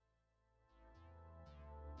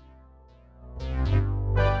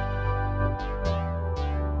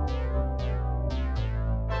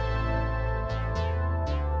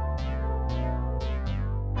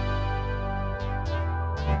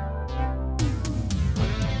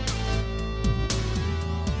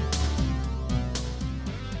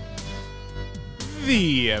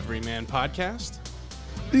The Everyman Podcast.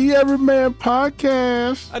 The Everyman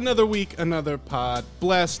Podcast. Another week, another pod.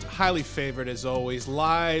 Blessed, highly favored as always,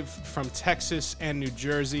 live from Texas and New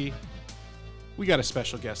Jersey. We got a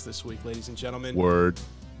special guest this week, ladies and gentlemen. Word.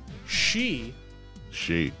 She,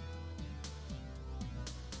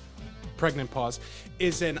 pregnant pause,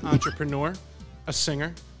 is an entrepreneur, a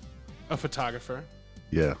singer, a photographer.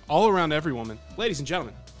 Yeah. All around every woman. Ladies and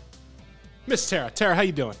gentlemen, Miss Tara. Tara, how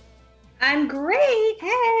you doing? I'm great.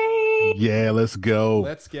 Hey. Yeah, let's go.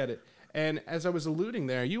 Let's get it. And as I was alluding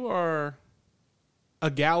there, you are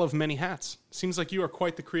a gal of many hats. Seems like you are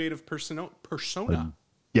quite the creative persona.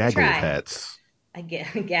 Gaggle of hats. I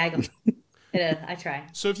gaggle. I try.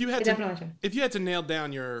 So if you had to nail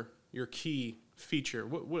down your key feature,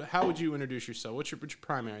 how would you introduce yourself? What's your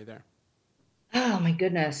primary there? Oh my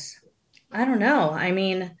goodness. I don't know. I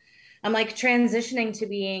mean, I'm like transitioning to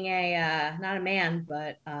being a not a man,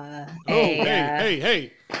 but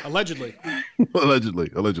hey, allegedly.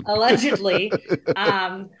 Allegedly.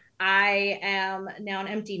 I am now an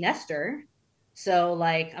empty nester. So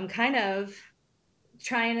like I'm kind of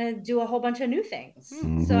trying to do a whole bunch of new things.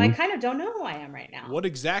 Mm-hmm. So I kind of don't know who I am right now. What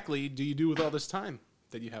exactly do you do with all this time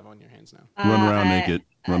that you have on your hands now? Run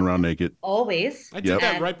around naked. Always. I did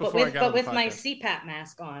that right before I got on the But with podcast. my CPAP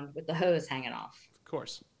mask on with the hose hanging off. Of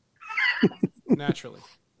course. Naturally.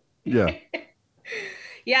 Yeah.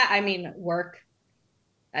 Yeah, I mean, work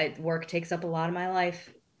takes up a lot of my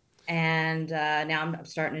life. And now I'm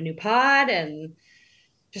starting a new pod and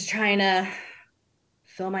just trying to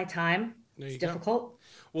fill my time. It's difficult.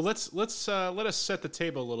 Well, let us set the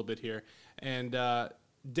table a little bit here. And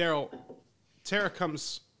Daryl, Tara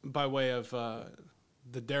comes by way of the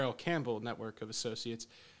Daryl Campbell network of associates.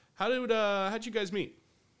 How'd you guys meet?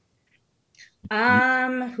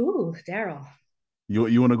 Daryl.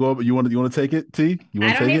 You want to go? You want to take it, T?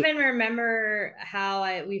 I don't even remember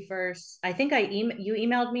how we first. I think you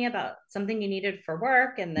emailed me about something you needed for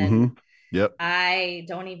work, and then Yep. I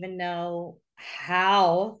don't even know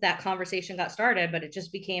how that conversation got started, but it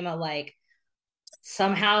just became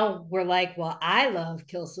somehow we're like, well, I love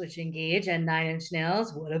Kill Switch Engage and 9 Inch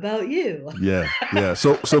Nails. What about you? Yeah.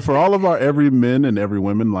 So for all of our every men and every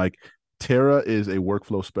women, like Tara is a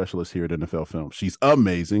workflow specialist here at NFL Film. She's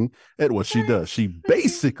amazing at what she does. She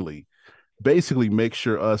basically makes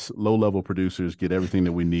sure us low-level producers get everything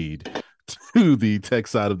that we need to the tech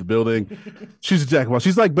side of the building. She's a jack of all.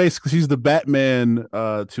 She's like she's the Batman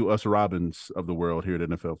to us Robins of the world here at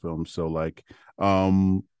NFL Film. So like,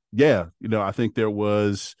 yeah, I think there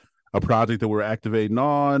was a project that we're activating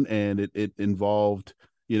on, and it involved,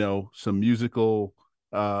 some musical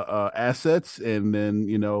assets, and then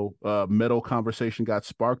metal conversation got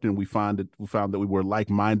sparked, and we found that we were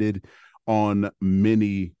like-minded on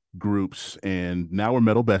many groups, and now we're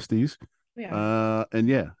metal besties. Yeah. And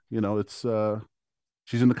yeah, it's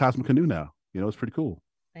she's in the Cosmic Canoe now. It's pretty cool.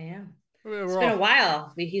 I am. It's been a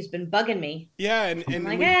while. He's been bugging me. Yeah, and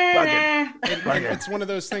like, it's one of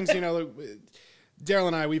those things. Daryl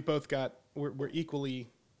and I, we're equally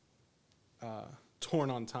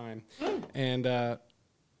torn on time, and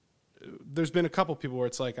there's been a couple people where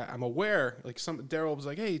it's like I'm aware, like Daryl was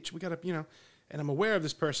like, hey, we gotta, and I'm aware of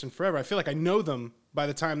this person forever. I feel like I know them by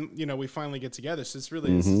the time we finally get together. So it's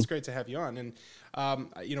really it's great to have you on, and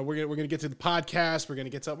we're gonna get to the podcast. We're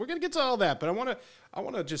gonna get to all that, but I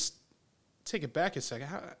wanna just take it back a second.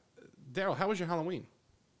 Daryl, how was your Halloween?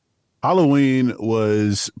 Halloween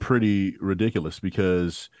was pretty ridiculous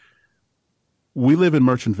because we live in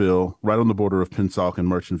Merchantville, right on the border of Pensacola and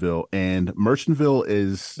Merchantville, and Merchantville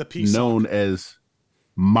is known as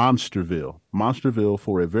Monsterville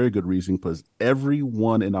for a very good reason, because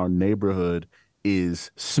everyone in our neighborhood is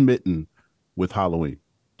smitten with Halloween,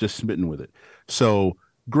 just smitten with it. So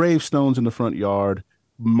gravestones in the front yard.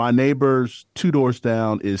 My neighbor's 2 doors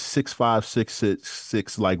down is 6'5",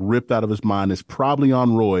 6'6", like ripped out of his mind, is probably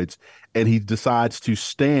on roids, and he decides to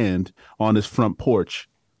stand on his front porch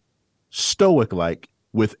stoic-like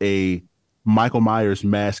with a Michael Myers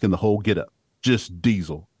mask and the whole getup, just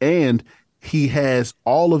diesel. And he has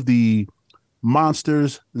all of the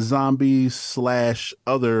monsters, zombies /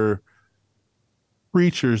 other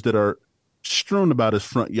creatures that are strewn about his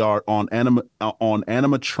front yard on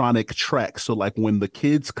animatronic tracks. So like when the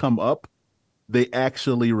kids come up, they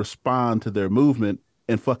actually respond to their movement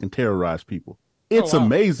and fucking terrorize people. It's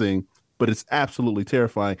amazing, but it's absolutely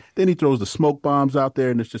terrifying. Then he throws the smoke bombs out there,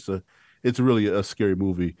 and it's really a scary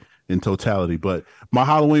movie in totality. But my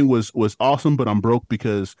Halloween was awesome, but I'm broke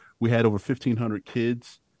because we had over 1,500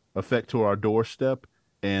 kids affect to our doorstep,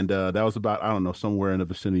 and that was about, I don't know, somewhere in the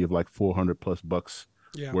vicinity of like $400+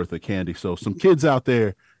 worth of candy. So some kids out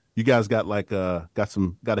there you guys got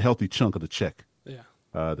got a healthy chunk of the check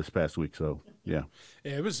Yeah. this past week. So yeah.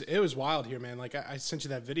 Yeah, it was wild here, man. Like I sent you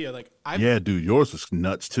that video. Like Yeah, dude, yours was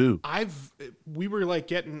nuts too. we were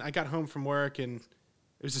like I got home from work and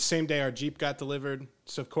it was the same day our Jeep got delivered.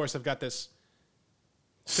 So of course I've got this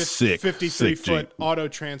 53-foot Jeep. auto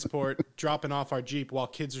transport dropping off our Jeep while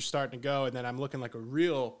kids are starting to go, and then I'm looking like a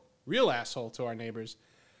real asshole to our neighbors.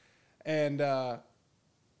 And I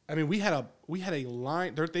mean, we had a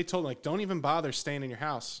line. They told me, like, don't even bother staying in your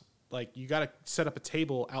house. Like, you got to set up a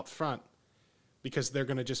table out front because there's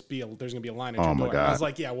gonna be a line at your door. God. I was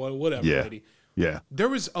like, yeah, well, whatever, lady. Yeah. There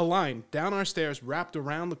was a line down our stairs wrapped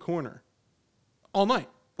around the corner all night.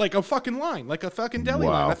 Like a fucking line, like a fucking deli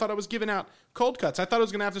line. I thought I was giving out cold cuts. I thought I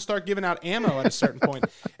was going to have to start giving out ammo at a certain point.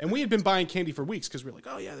 And we had been buying candy for weeks because we were like,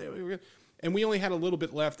 oh, yeah. And we only had a little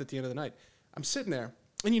bit left at the end of the night. I'm sitting there,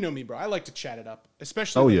 and you know me, bro. I like to chat it up,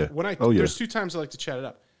 especially when there's 2 times I like to chat it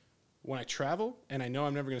up. When I travel and I know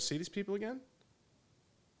I'm never going to see these people again,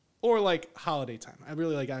 or like holiday time. I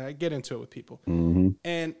get into it with people. Mm-hmm.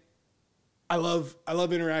 And I love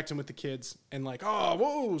interacting with the kids and like, oh,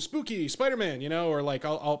 whoa, spooky Spider-Man, you know, or like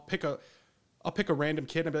I'll pick a random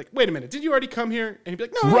kid and I'll be like, wait a minute, did you already come here? And he'd be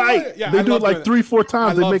like, no, right. No. Yeah, they do it like 3-4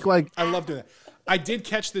 times. I love doing that. I did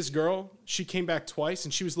catch this girl. She came back twice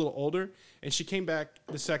and she was a little older and she came back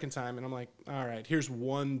the second time and I'm like, all right, here's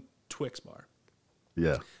 1 Twix bar.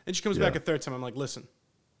 Yeah. And she comes back a third time. I'm like, listen,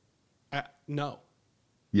 no.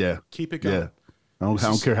 Yeah. Keep it going. Yeah. I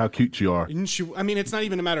don't care how cute you are. I mean, it's not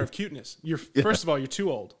even a matter of cuteness. First of all, you're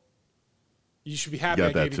too old. You should be happy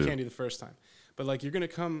I gave you candy the first time. But like, you're gonna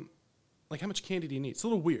come. Like, how much candy do you need? It's a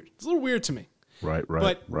little weird. It's a little weird to me. Right.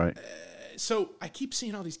 So I keep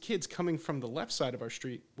seeing all these kids coming from the left side of our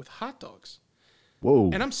street with hot dogs.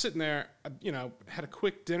 Whoa. And I'm sitting there. Had a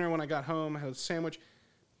quick dinner when I got home. I had a sandwich.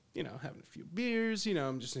 Having a few beers,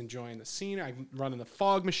 I'm just enjoying the scene. I'm running the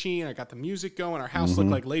fog machine. I got the music going. Our house looked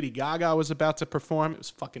like Lady Gaga was about to perform. It was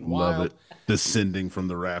fucking wild. Love it. Descending from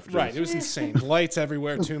the rafters. Right. It was insane. Lights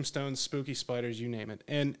everywhere, tombstones, spooky spiders, you name it.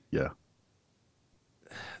 And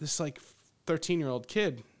this like 13-year-old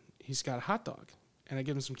kid, he's got a hot dog. And I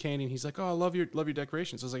give him some candy and he's like, oh, I love your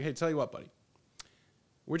decorations. I was like, hey, tell you what, buddy.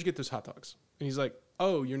 Where'd you get those hot dogs? And he's like,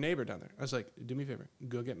 oh, your neighbor down there. I was like, do me a favor.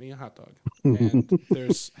 Go get me a hot dog. And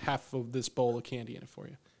there's half of this bowl of candy in it for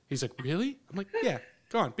you. He's like, really? I'm like, yeah,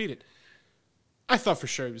 go on, beat it. I thought for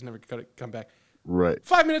sure he was never going to come back. Right.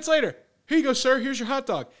 5 minutes later, here you go, sir. Here's your hot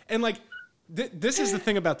dog. And like, this is the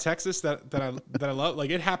thing about Texas that I love.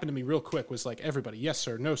 Like, it happened to me real quick. Was like everybody, yes,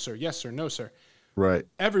 sir, no, sir, yes, sir, no, sir. Right.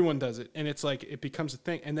 Everyone does it, and it's like it becomes a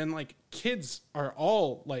thing. And then like kids are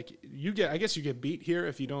all like, I guess you get beat here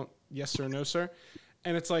if you don't yes sir, no sir.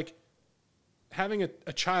 And it's like having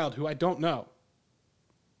a child who I don't know,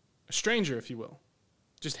 a stranger, if you will,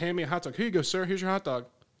 just hand me a hot dog. Here you go, sir. Here's your hot dog.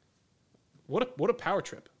 What a power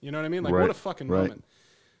trip. You know what I mean? Like, what a fucking moment.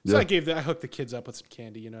 So I hooked the kids up with some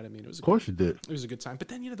candy. You know what I mean? Of course you did. It was a good time. But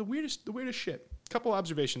then, the weirdest shit. Couple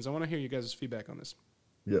observations. I want to hear you guys' feedback on this.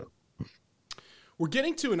 Yeah. We're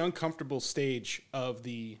getting to an uncomfortable stage of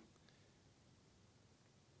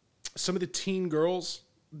some of the teen girls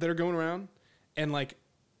that are going around, and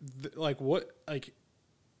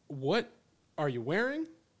what are you wearing?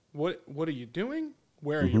 What are you doing?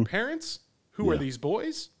 Where are your parents? Who are these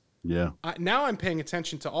boys? Yeah. Now I'm paying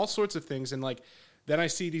attention to all sorts of things, and like then I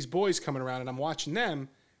see these boys coming around, and I'm watching them.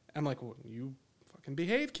 I'm like, well, you fucking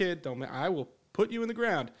behave, kid. I will put you in the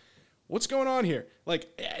ground. What's going on here?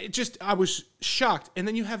 Like, I was shocked. And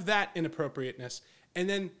then you have that inappropriateness.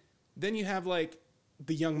 And then you have, like,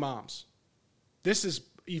 the young moms. This is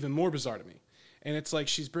even more bizarre to me. And it's like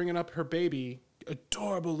she's bringing up her baby,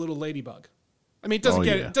 adorable little ladybug. I mean, it doesn't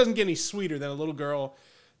get any sweeter than a little girl,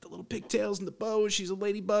 the little pigtails and the bows. She's a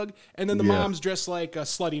ladybug. And then the mom's dressed like a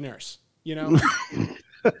slutty nurse,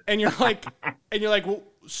 And you're like, well,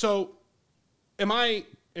 so am I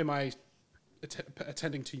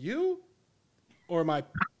attending to you, or am I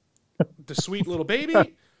the sweet little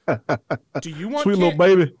baby? Do you want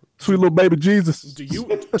sweet little baby Jesus? Do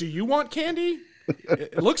you want candy?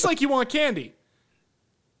 It looks like you want candy.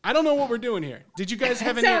 I don't know what we're doing here. Did you guys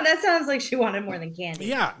have any? That sounds like she wanted more than candy.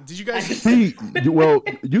 Yeah. Did you guys? Well,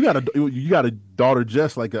 you got a daughter,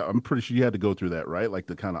 Jess. Like, I'm pretty sure you had to go through that, right? Like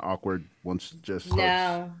the kind of awkward once Jess.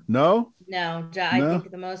 No. I think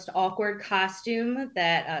the most awkward costume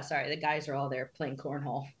that. Sorry, the guys are all there playing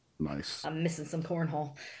cornhole. Nice. I'm missing some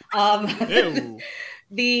cornhole. Ew.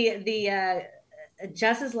 The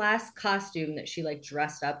Jess's last costume that she like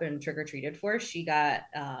dressed up and trick or treated for, she got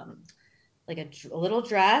like a little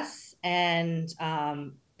dress and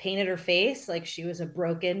painted her face like she was a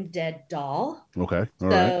broken, dead doll. Okay. All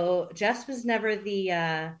right. So Jess was never the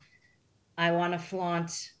I want to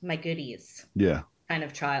flaunt my goodies Yeah. kind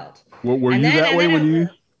of child. Well, were And you then that and way then when you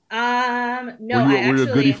no, I were you a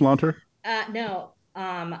goody actually flaunter? no.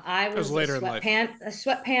 I That was was a later in life.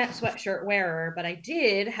 sweatshirt wearer, but I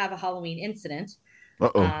did have a Halloween incident.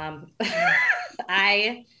 Uh-oh.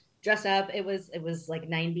 I dressed up. It was like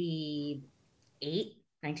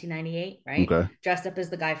 1998, right? Okay. Dressed up as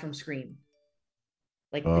the guy from Scream,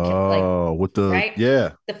 like the kid, like Oh, with the right,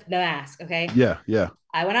 yeah. the mask. Okay, Yeah, yeah.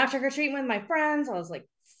 I went out trick-or-treating with my friends. I was like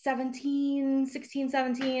 17, 16,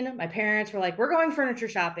 17. My parents were like, we're going furniture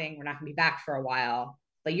shopping. We're not going to be back for a while,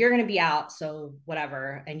 but you're going to be out. So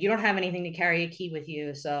whatever. And you don't have anything to carry a key with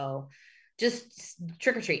you. So just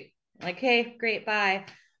trick-or-treat. Like, hey, great, bye.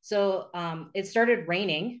 So it started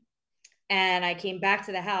raining and I came back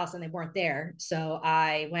to the house and they weren't there. So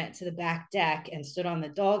I went to the back deck and stood on the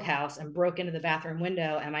doghouse and broke into the bathroom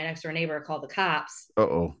window. And my next door neighbor called the cops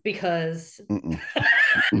Uh-oh. because Mm-mm.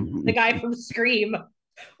 the guy from Scream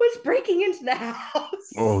was breaking into the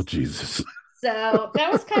house. Oh, Jesus. So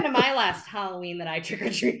that was kind of my last Halloween that I trick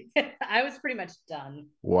or treated. I was pretty much done.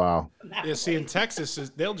 Wow. Yeah, see, in Texas,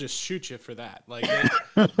 they'll just shoot you for that. Like,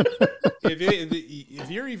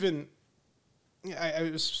 if you're even,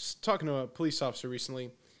 I was talking to a police officer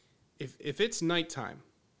recently. If it's nighttime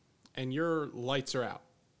and your lights are out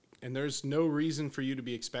and there's no reason for you to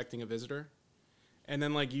be expecting a visitor, and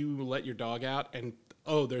then like you let your dog out and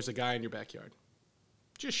there's a guy in your backyard,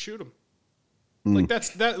 just shoot him. Like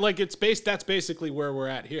that's basically where we're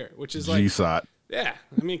at here, which is like GSOT. yeah.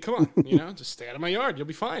 I mean, come on, just stay out of my yard. You'll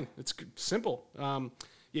be fine. It's simple. Yeah,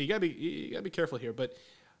 you gotta be careful here. But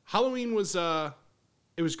Halloween was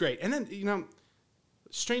it was great. And then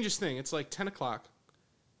strangest thing, it's like 10 o'clock,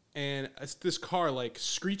 and this car like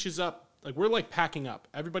screeches up. Like we're like packing up.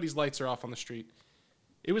 Everybody's lights are off on the street.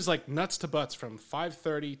 It was like nuts to butts from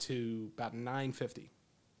 5:30 to about 9:50.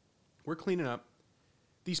 We're cleaning up.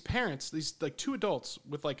 These parents, these like two adults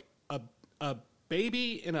with like a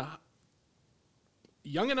baby in a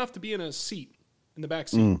young enough to be in a seat in the back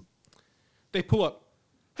seat. They pull up.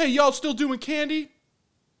 Hey, y'all still doing candy?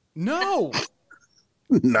 No.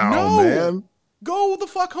 No, man. Go the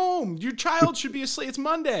fuck home. Your child should be asleep. It's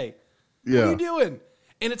Monday. Yeah. What are you doing?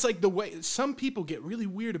 And it's like the way some people get really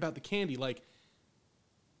weird about the candy. Like,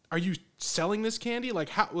 are you selling this candy? Like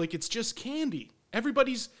how? Like it's just candy.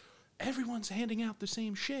 Everyone's handing out the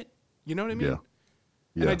same shit. You know what I mean?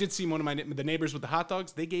 Yeah. And I did see one of the neighbors with the hot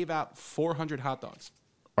dogs. They gave out 400 hot dogs.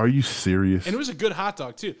 Are you serious? And it was a good hot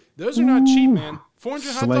dog too. Those are not cheap, man.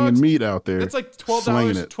 400 hot Slanging dogs. meat out there. That's like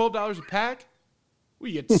Slanging it. $12 a pack.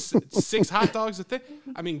 We get 6 hot dogs a thing.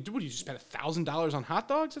 I mean, what do you just spend $1,000 on hot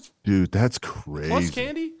dogs? Dude, that's crazy. Plus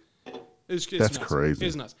candy. It's that's nuts. crazy.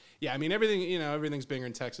 It's nuts. Yeah, I mean everything's bigger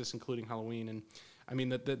in Texas, including Halloween, and I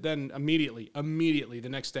mean then immediately the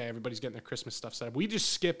next day everybody's getting their Christmas stuff set up. We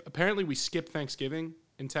just skip. Apparently, we skip Thanksgiving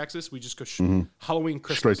in Texas. We just go Halloween,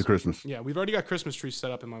 Christmas, straight to Christmas. Yeah, we've already got Christmas trees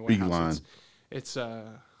set up in my warehouse. line.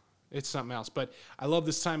 It's something else. But I love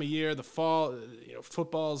this time of year. The fall,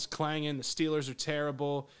 football's clanging. The Steelers are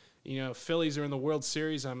terrible. Phillies are in the World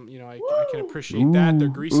Series. I can appreciate that. They're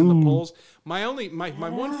greasing the poles. My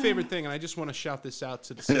one favorite thing, and I just want to shout this out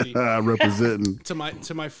to the city, representing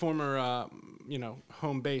to my former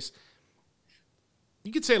home base.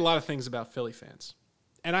 You could say a lot of things about Philly fans,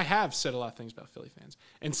 and I have said a lot of things about Philly fans.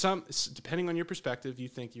 And some, depending on your perspective, you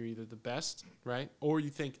think you're either the best, right, or you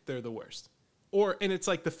think they're the worst. And it's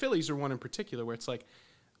like the Phillies are one in particular where it's like,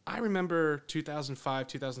 I remember 2005,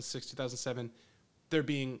 2006, 2007, there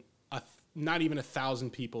being not even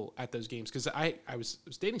 1,000 people at those games. Because I was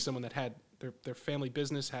dating someone that had their family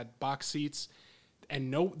business, had box seats,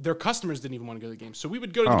 and their customers didn't even want to go to the games. So we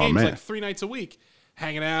would go to the games like 3 nights a week,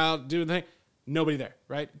 hanging out, doing the thing. Nobody there,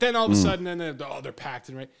 right? Then all of a sudden, they're packed,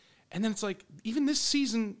 and right. And then it's like, even this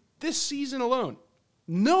season alone,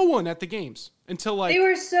 no one at the games until like... They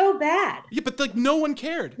were so bad. Yeah, but like no one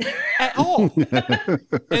cared at all.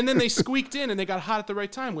 And then they squeaked in and they got hot at the right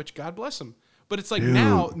time, which God bless them. But it's like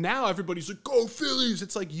now everybody's like, go Phillies.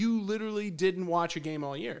 It's like you literally didn't watch a game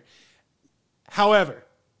all year. However,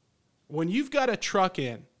 when you've got a truck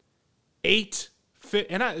in,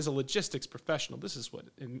 and as a logistics professional, this is what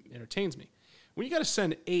entertains me. When you got to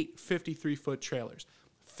send 8 53-foot trailers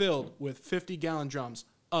filled with 50-gallon drums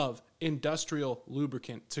of industrial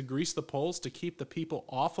lubricant to grease the poles to keep the people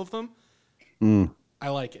off of them, I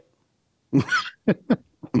like it.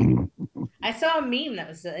 I saw a meme that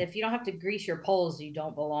was, if you don't have to grease your poles, you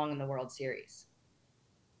don't belong in the World Series.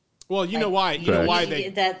 Well, you know why? You know why they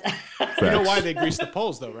grease the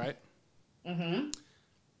poles, though, right? Mm-hmm.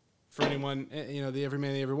 for anyone, the every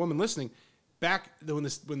man, the every woman listening, back when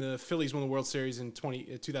the Phillies won the World Series in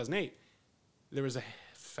 2008, there was a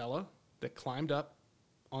fella that climbed up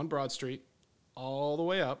on Broad Street all the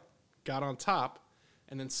way up, got on top,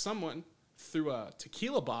 and then someone threw a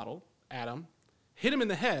tequila bottle at him, hit him in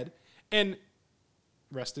the head, and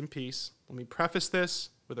rest in peace. Let me preface this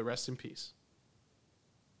with a rest in peace.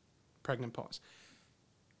 Pregnant pause.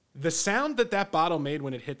 The sound that bottle made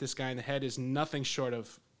when it hit this guy in the head is nothing short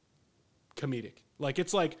of comedic.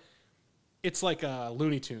 It's like a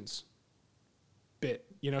Looney Tunes bit.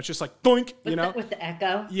 It's just like doink, with the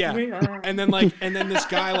echo. Yeah. and then this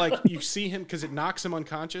guy, you see him because it knocks him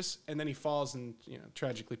unconscious, and then he falls and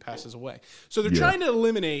tragically passes away. So they're trying to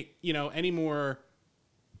eliminate any more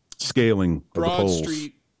scaling Broad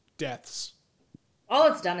Street deaths.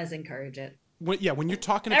 All it's done is encourage it. When you're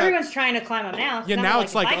talking about... Everyone's trying to climb them now. Yeah, now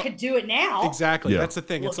it's like... I could do it now. Exactly. Yeah. That's the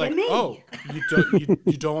thing. Look it's like, me. Oh,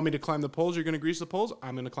 you don't want me to climb the poles? You're going to grease the poles?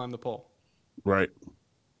 I'm going to climb the pole. Right.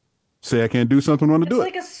 Say I can't do something, want to do it.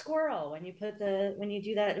 It's like a squirrel when you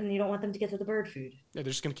do that and you don't want them to get to the bird food. Yeah,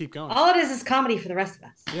 they're just going to keep going. All it is comedy for the rest of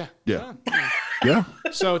us. Yeah. Yeah. Yeah.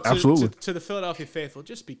 So absolutely. To the Philadelphia faithful,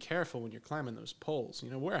 just be careful when you're climbing those poles.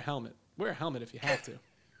 Wear a helmet. Wear a helmet if you have to.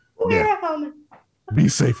 Wear a helmet. Be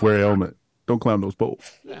safe, wear a helmet. Don't climb those poles.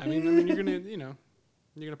 Yeah, I mean,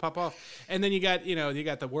 you're gonna pop off, and then you got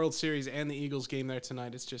the World Series and the Eagles game there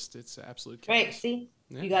tonight. It's absolute chaos. Right? See,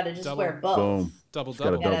 you got to just wear both. Boom.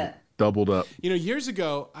 Doubled up. Years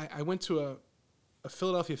ago, I went to a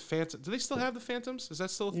Philadelphia Phantom. Do they still have the Phantoms? Is that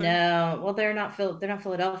still a thing? No, well, they're not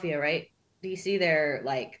Philadelphia, right? DC, they're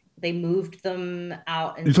they moved them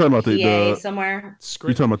out in PA somewhere.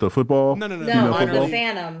 You talking about the football? No, the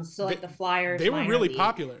Phantoms. So the Flyers. They were really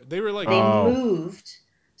popular. They were they moved,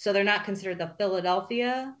 so they're not considered the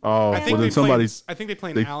Philadelphia. Oh, I think they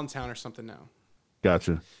play in Allentown or something now.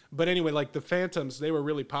 Gotcha. But anyway, the Phantoms, they were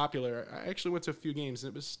really popular. I actually went to a few games,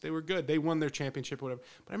 and they were good. They won their championship or whatever.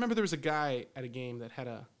 But I remember there was a guy at a game that had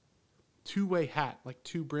a two-way hat,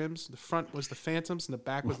 two brims. The front was the Phantoms and the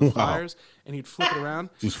back was the Flyers, and he'd flip it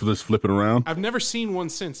around. Just flip it around? I've never seen one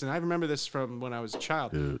since, and I remember this from when I was a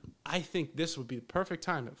child. Dude. I think this would be the perfect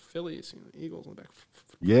time to Phillies, the Eagles on the back.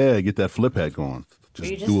 Yeah, get that flip hat going.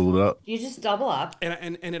 Just duel it up. You just double up.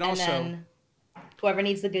 And it also... then whoever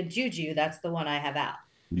needs the good juju, that's the one I have out.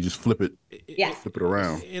 You just flip it. Yes. Flip it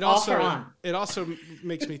around. It also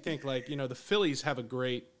makes me think the Phillies have a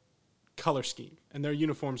great color scheme, and their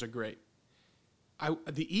uniforms are great.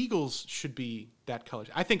 The Eagles should be that color.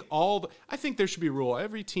 I think there should be a rule.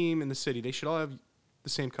 Every team in the city, they should all have the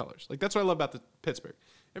same colors. That's what I love about the Pittsburgh.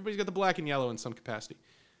 Everybody's got the black and yellow in some capacity.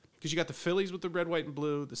 Because you got the Phillies with the red, white, and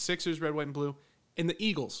blue, the Sixers, red, white, and blue, and the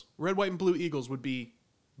Eagles, red, white, and blue Eagles would be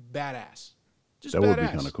badass. Just that badass. Would be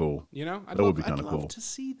kind of cool. I'd would be kind of cool. love to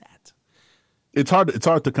see that. It's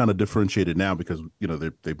hard to kind of differentiate it now because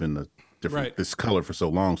they've been the different this color for so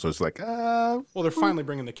long, so it's well, they're finally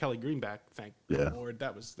bringing the Kelly Green back. Thank the Lord.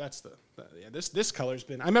 This color's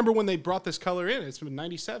been. I remember when they brought this color in. It's been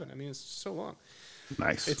 '97. I mean, it's so long.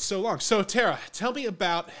 Nice. It's so long. So Tara, tell me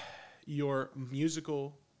about your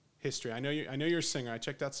musical history. I know you're a singer. I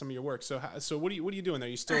checked out some of your work. So what are you doing there?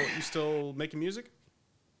 You still making music?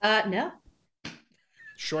 No.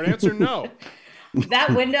 Short answer, no.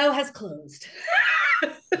 That window has closed.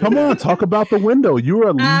 Come on, talk about the window. You were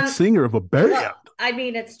a lead singer of a band. Well, I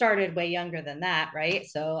mean, it started way younger than that, right?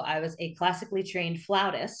 So I was a classically trained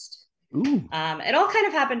flautist. Ooh. It all kind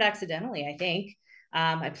of happened accidentally, I think.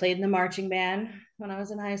 I played in the marching band when I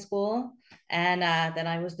was in high school, and then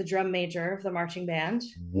I was the drum major of the marching band.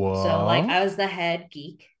 What? So I was the head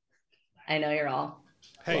geek. I know you're all.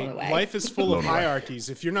 Hey, life is full of hierarchies.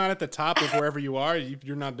 If you're not at the top of wherever you are,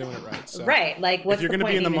 you're not doing it right. So. Right. What's if you're going to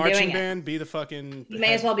be in the marching band, be the fucking... You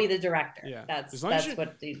may as well be the director. Yeah. That's what... As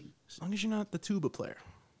long as you're not the tuba player.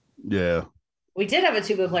 Yeah. We did have a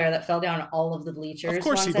tuba player that fell down all of the bleachers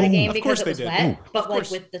once at a game because it was did. wet, but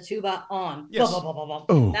with the tuba on. Yes. That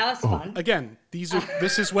was fun. Again,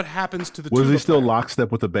 this is what happens to the tuba player. Was he still lockstep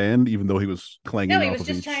with the band, even though he was clanging No, he was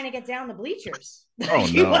just trying to get down the bleachers.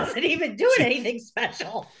 He wasn't even doing anything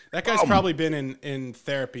special. That guy's probably been in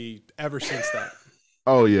therapy ever since that.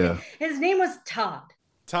 Oh, yeah. His name was Todd.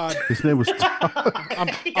 His name was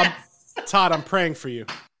Todd. Todd, I'm praying for you.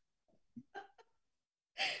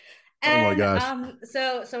 And, oh my gosh!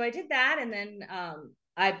 So I did that, and then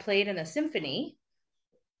I played in a symphony.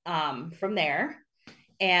 From there,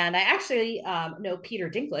 and I actually know Peter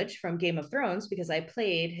Dinklage from Game of Thrones because I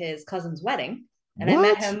played his cousin's wedding, and I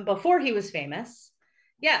met him before he was famous.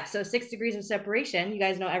 Yeah, so 6 Degrees of Separation. You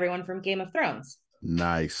guys know everyone from Game of Thrones.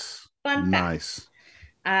 Nice. Fun fact.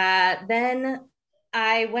 Nice. Then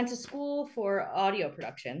I went to school for audio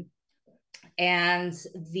production, and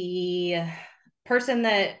the person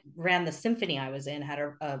that ran the symphony I was in had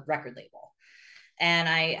a record label, and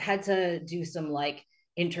I had to do some like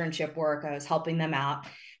internship work. I was helping them out,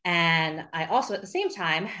 and I also at the same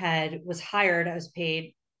time was hired. I was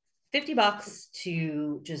paid $50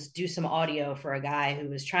 to just do some audio for a guy who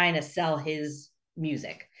was trying to sell his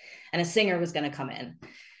music, and a singer was going to come in,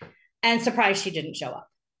 and surprised she didn't show up.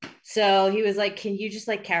 So he was like, "Can you just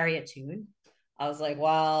like carry a tune?" I was like,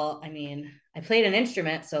 "Well, I mean, I played an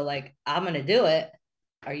instrument, so like I'm gonna do it.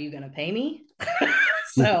 Are you gonna pay me?"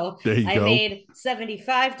 So There you I go. made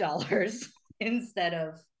 $75 instead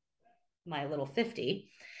of my little 50.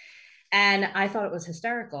 And I thought it was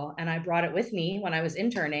hysterical. And I brought it with me when I was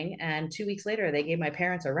interning. And 2 weeks later, they gave my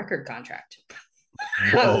parents a record contract.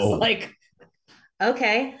 I was Whoa. like,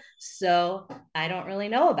 okay, so I don't really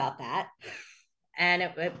know about that.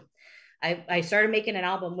 And I started making an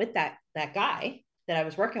album with that guy that I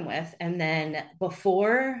was working with. And then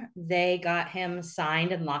before they got him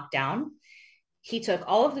signed and locked down, he took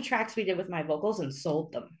all of the tracks we did with my vocals and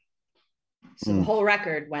sold them. So the whole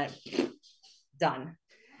record went done.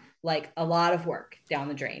 Like a lot of work down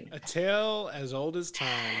the drain. A tale as old as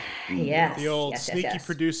time. Yes. The old yes, sneaky yes.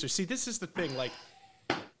 producer. See, this is the thing. Like,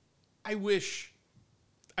 I wish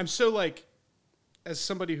I'm so like, as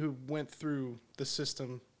somebody who went through the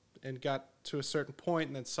system and got to a certain point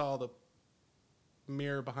and then saw the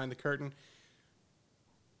mirror behind the curtain.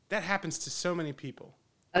 That happens to so many people.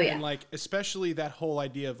 Oh, yeah. And like, especially that whole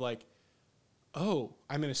idea of like, oh,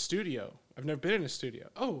 I'm in a studio. I've never been in a studio.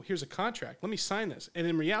 Oh, here's a contract. Let me sign this. And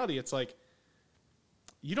in reality, it's like,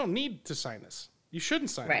 you don't need to sign this. You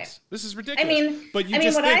shouldn't sign this. This is ridiculous.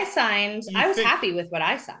 I signed, I was happy with what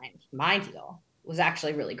I signed. My deal was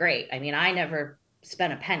actually really great. I mean, I never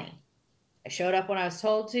spent a penny. I showed up when I was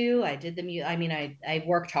told to. I did I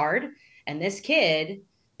worked hard. And this kid,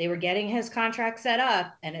 they were getting his contract set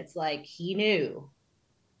up, and it's like he knew.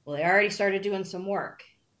 Well, they already started doing some work.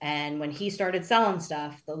 And when he started selling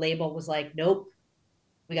stuff, the label was like, nope,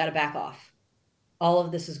 we got to back off. All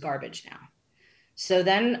of this is garbage now. So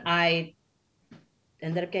then I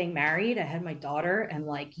ended up getting married. I had my daughter, and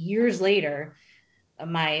like years later,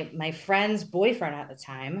 my friend's boyfriend at the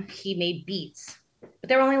time, he made beats, but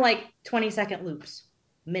they were only like 20-second loops,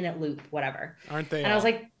 minute loop, whatever. Aren't they? And I was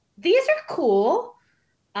like, these are cool.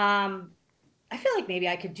 I feel like maybe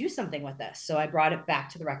I could do something with this. So I brought it back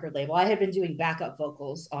to the record label. I had been doing backup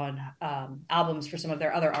vocals on albums for some of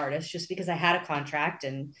their other artists just because I had a contract.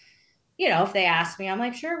 And, you know, if they asked me, I'm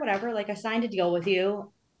like, sure, whatever. Like, I signed a deal with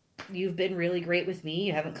you. You've been really great with me.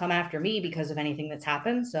 You haven't come after me because of anything that's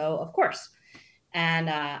happened. So, of course. And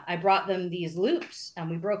I brought them these loops and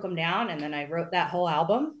we broke them down. And then I wrote that whole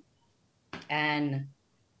album. And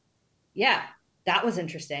yeah, that was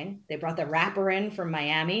interesting. They brought the rapper in from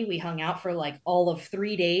Miami. We hung out for like all of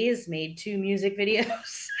 3 days, made 2 music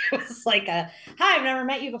videos. It was like hi, I've never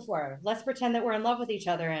met you before. Let's pretend that we're in love with each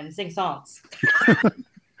other and sing songs.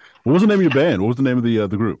 What was the name of your band? What was the name of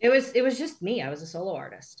the group? It was just me. I was a solo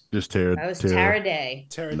artist. Just Tara. I was Tara Day.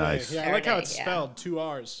 Tara nice. Day. Yeah, I like how it's spelled. 2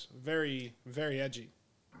 R's. Very, very edgy.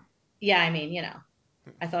 Yeah, I mean, you know,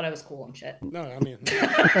 I thought I was cool and shit. No, I mean,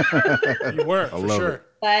 you were for sure. It.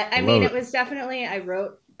 But I mean, it was definitely. I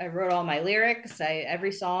wrote all my lyrics.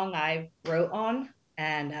 Every song I wrote on,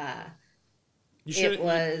 and you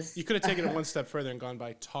could have taken it one step further and gone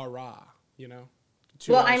by Tara. You know.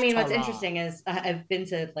 Well, I mean, what's interesting is I've been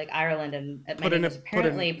to like Ireland, and my name is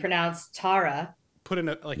apparently pronounced Tara. Put in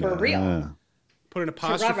a like for real. Put an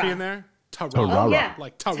apostrophe in there. Tara. Oh yeah.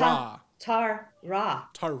 Like Tara. Tara. Tara.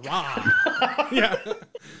 Yeah.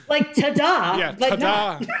 Like ta-da. Yeah, but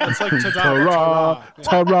ta-da. It's like Tara.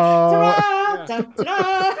 Tara.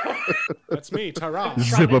 Tara. That's me, Tara.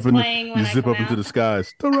 Zip up into the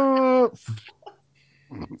skies. Tara.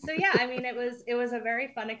 So yeah, I mean, it was a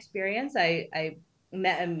very fun experience. I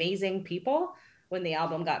met amazing people when the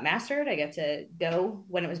album got mastered. I got to go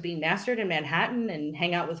when it was being mastered in Manhattan and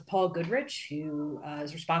hang out with Paul Goodrich, who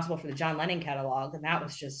is responsible for the John Lennon catalog, and that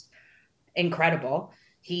was just incredible.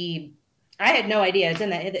 I had no idea. It's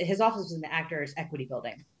in his office was in the Actors Equity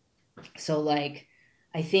Building. So like,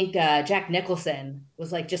 I think Jack Nicholson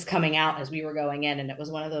was like just coming out as we were going in, and it was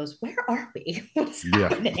one of those, where are we? What's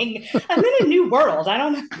happening? I'm in a new world. I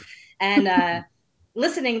don't know. And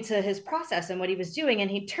listening to his process and what he was doing, and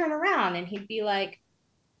he'd turn around and he'd be like,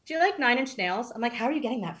 do you like 9 Inch Nails? I'm like, how are you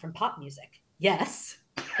getting that from pop music? Yes.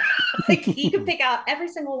 Like, he could pick out every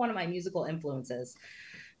single one of my musical influences.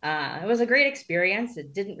 It was a great experience.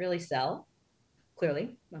 It didn't really sell.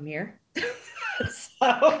 Clearly, I'm here.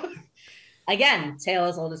 So again, tale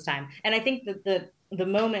as old as time. And I think that the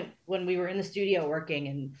moment when we were in the studio working,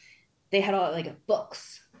 and they had all like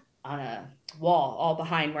books on a wall all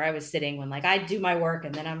behind where I was sitting when like I do my work,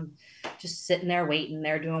 and then I'm just sitting there waiting,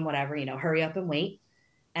 they're doing whatever, hurry up and wait.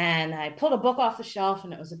 And I pulled a book off the shelf,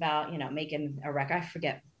 and it was about, making a record. I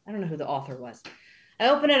forget, I don't know who the author was. I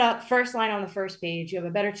open it up, first line on the first page: you have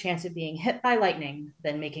a better chance of being hit by lightning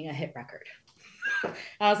than making a hit record.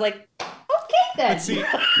 I was like, okay then.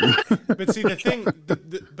 But see the thing,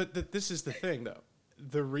 this is the thing though.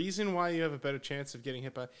 The reason why you have a better chance of getting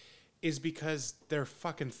hit by is because their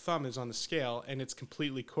fucking thumb is on the scale and it's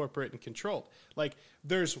completely corporate and controlled. Like,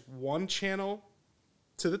 there's one channel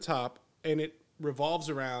to the top and it revolves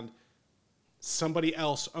around somebody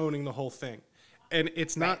else owning the whole thing. And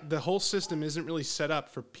it's not, the whole system isn't really set up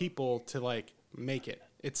for people to like make it.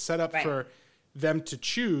 It's set up for them to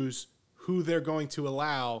choose who they're going to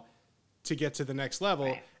allow to get to the next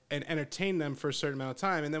level and entertain them for a certain amount of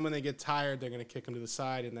time. And then when they get tired, they're going to kick them to the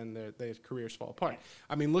side, and then their careers fall apart.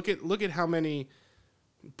 I mean, look at how many,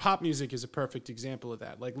 pop music is a perfect example of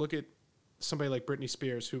that. Like, look at somebody like Britney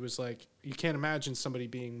Spears, who was like, you can't imagine somebody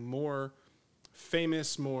being more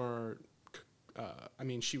famous, more, I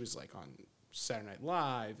mean, she was like on Saturday Night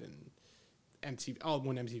Live and MTV,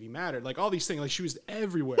 when MTV mattered, like all these things, like she was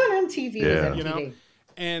everywhere. MTV, you know,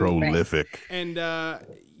 and prolific. And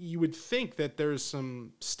you would think that there's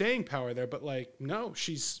some staying power there, but like, no,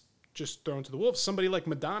 she's just thrown to the wolves. Somebody like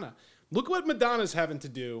Madonna, look what Madonna's having to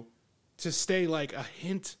do to stay like a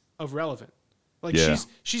hint of relevant. Like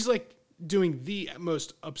she's like doing the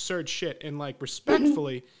most absurd shit, and like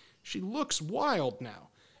respectfully, she looks wild now.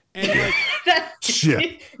 And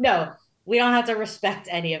like, no, we don't have to respect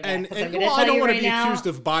any of that. And well, I don't want to be accused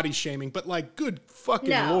of body shaming, but like, good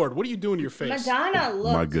fucking Lord, what are you doing to your face? Madonna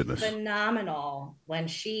looked phenomenal when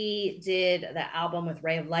she did the album with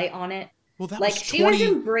Ray of Light on it. Well, that like was she was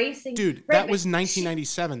embracing. Dude, that was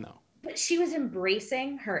 1997 though. But she was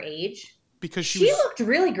embracing her age because she looked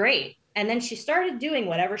really great. And then she started doing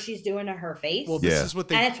whatever she's doing to her face. Well, this is what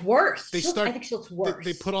they, and it's worse. I think she looks worse.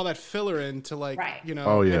 They put all that filler in to like, you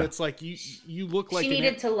know, and it's like you look like she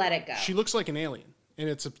needed to let it go. She looks like an alien, and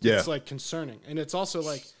it's like concerning, and it's also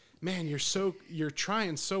like, man, you're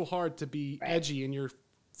trying so hard to be edgy, and you're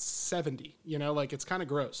 70, you know, like it's kind of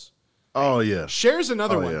gross. Oh yeah, Cher's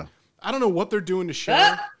another one. Yeah. I don't know what they're doing to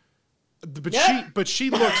Cher, but she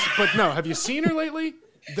looks. But no, have you seen her lately?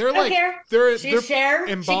 They're like she's Cher.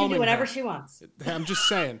 She can do whatever she wants. I'm just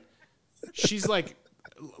saying, she's like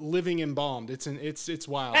living embalmed. It's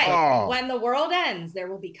wild. Right. Oh. When the world ends, there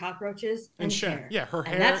will be cockroaches and Cher. Yeah, her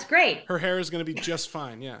hair. And that's great. Her hair is going to be just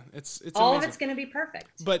fine. Yeah, it's all amazing. of it's going to be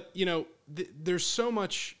perfect. But you know, there's so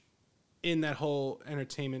much in that whole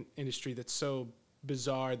entertainment industry that's so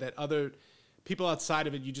bizarre that other people outside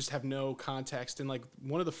of it, you just have no context. And like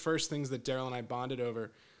one of the first things that Daryl and I bonded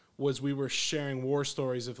over was we were sharing war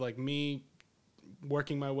stories of like me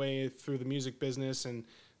working my way through the music business and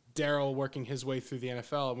Daryl working his way through the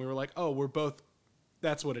NFL. And we were like, oh,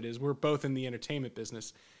 that's what it is. We're both in the entertainment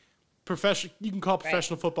business. You can call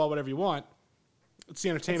professional football whatever you want. It's the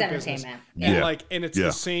entertainment business. Yeah. And it's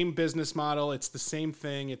the same business model. It's the same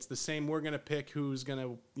thing. It's the same. We're going to pick who's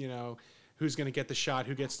going to get the shot,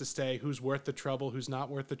 who gets to stay, who's worth the trouble, who's not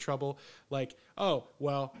worth the trouble. Like, oh,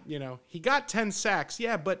 well, you know, he got 10 sacks.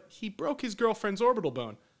 Yeah, but he broke his girlfriend's orbital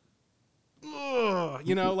bone. Ugh,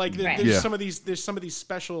 you know, like there's some of these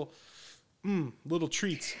special little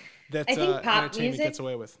treats that I think pop entertainment music gets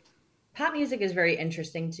away with. Pop music is very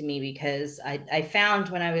interesting to me because I found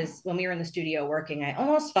when we were in the studio working, I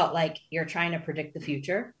almost felt like you're trying to predict the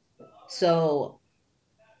future. So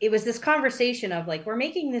it was this conversation of like, we're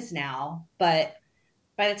making this now, but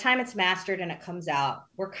by the time it's mastered and it comes out,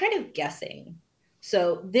 we're kind of guessing.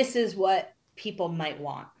 So this is what people might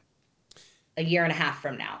want a year and a half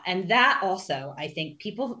from now. And that also, I think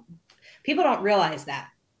people don't realize that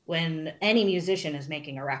when any musician is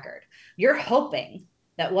making a record, you're hoping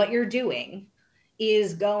that what you're doing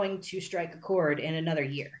is going to strike a chord in another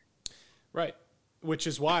year. Right. Which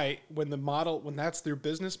is why when that's their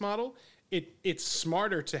business model, it's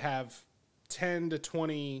smarter to have 10 to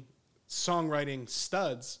 20 songwriting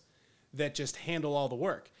studs that just handle all the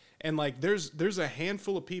work. And like there's a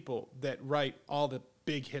handful of people that write all the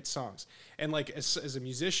big hit songs. And like as a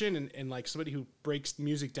musician and like somebody who breaks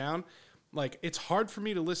music down, like it's hard for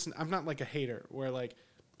me to listen. I'm not like a hater where like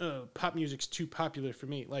pop music's too popular for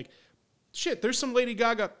me. Like shit, there's some Lady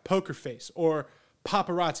Gaga Poker Face or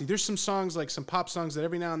Paparazzi. There's some songs, like some pop songs that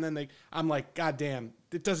every now and then I'm like, God damn,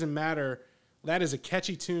 it doesn't matter. That is a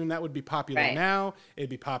catchy tune. That would be popular now. It'd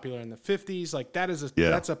be popular in the 50s. Like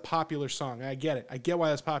that's a popular song. I get it. I get why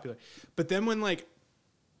that's popular. But then when like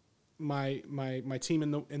my team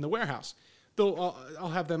in the warehouse.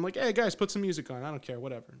 I'll have them like, hey guys, put some music on. I don't care,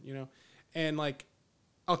 whatever, and like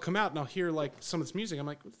I'll come out and I'll hear like some of this music. I'm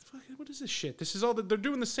like, what is this shit? This is all they're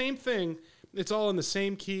doing the same thing. It's all in the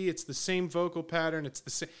same key. It's the same vocal pattern. It's the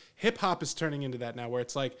same. Hip hop is turning into that now, where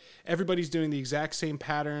it's like everybody's doing the exact same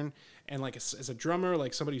pattern. And like as a drummer,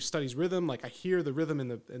 like somebody who studies rhythm, like I hear the rhythm in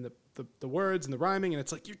the words and the rhyming, and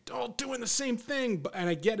it's like you're all doing the same thing. And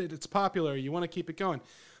I get it. It's popular. You want to keep it going.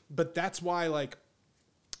 But that's why like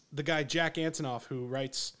the guy Jack Antonoff, who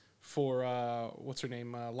writes for what's her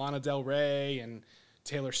name, Lana Del Rey and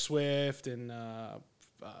Taylor Swift and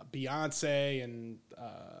Beyonce and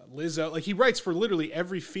Lizzo, like he writes for literally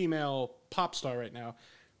every female pop star right now,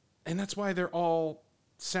 and that's why they all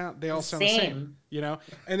sound the same,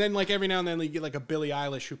 And then like every now and then you get like a Billie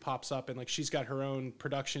Eilish who pops up and like she's got her own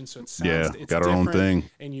production, so it sounds it's got her own thing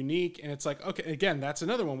and unique, and it's like, okay, again, that's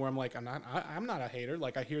another one where I'm like, I'm not a hater.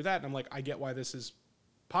 Like I hear that and I'm like, I get why this is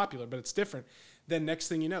popular, but it's different. Then next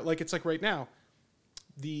thing you know, like it's like right now,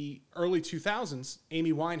 the early 2000s,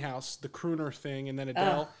 Amy Winehouse, the crooner thing, and then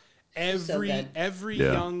Adele. Every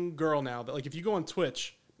young girl now, that like if you go on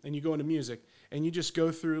Twitch and you go into music and you just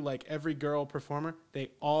go through like every girl performer, they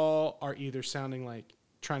all are either trying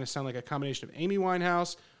to sound like a combination of Amy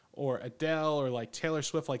Winehouse or Adele or like Taylor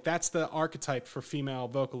Swift. Like that's the archetype for female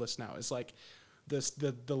vocalists now. Is like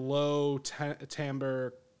the low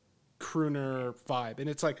timbre crooner vibe, and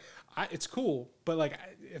it's like it's cool, but like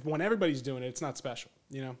when everybody's doing it, it's not special,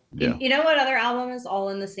 Yeah. You know what other album is all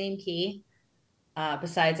in the same key?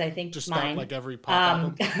 Besides, I think just mine. Like every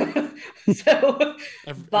pop album. So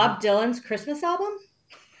Bob Dylan's Christmas album.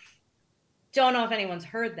 Don't know if anyone's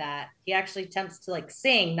heard that. He actually attempts to like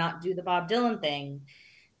sing, not do the Bob Dylan thing,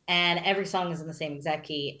 and every song is in the same exact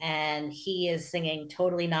key, and he is singing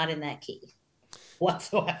totally not in that key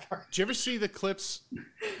whatsoever. Did you ever see the clips?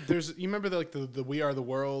 You remember the We Are the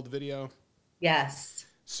World video? Yes.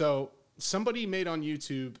 So somebody made on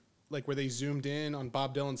YouTube like where they zoomed in on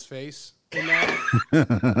Bob Dylan's face in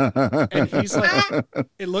that, and he's like,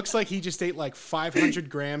 it looks like he just ate like 500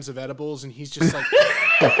 grams of edibles, and he's just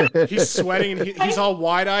like, he's sweating, and he's all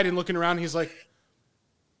wide-eyed and looking around. And he's like,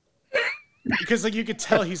 because like you could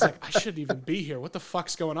tell he's like, I shouldn't even be here. What the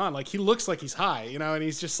fuck's going on? Like he looks like he's high, and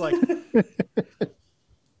he's just like,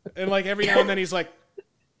 and like every now and then he's like,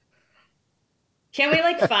 can we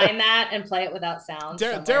like find that and play it without sound?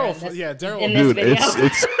 Daryl. Dude,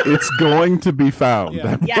 it's going to be found.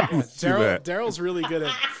 Yeah. Daryl's really good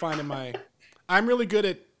at finding I'm really good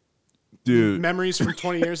at memories from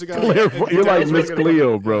 20 years ago. You're like Miss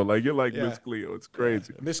Cleo, bro. Like you're like Miss Cleo. It's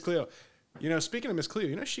crazy. Miss Cleo. Speaking of Miss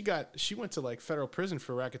Cleo, she went to like federal prison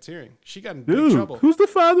for racketeering. She got in big trouble. Who's the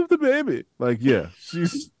father of the baby? Like, yeah,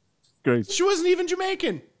 she's crazy. She wasn't even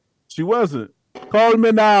Jamaican. She wasn't. Call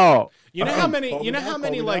me now. You know how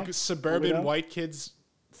many like suburban white kids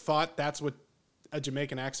thought that's what a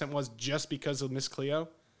Jamaican accent was just because of Miss Cleo?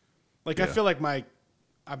 Like I feel like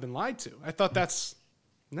I've been lied to. I thought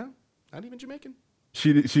not even Jamaican.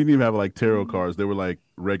 She didn't even have like tarot cards. They were like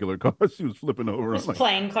regular cards. She was flipping over. Just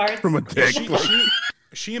playing cards from a deck.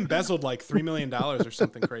 She embezzled like $3 million or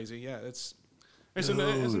something crazy. Yeah, there's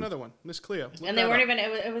another one, Miss Cleo. And they weren't even.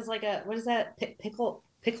 It was like what is that? Pickle.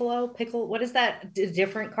 What is that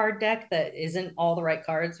different card deck that isn't all the right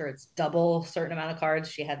cards, or it's double certain amount of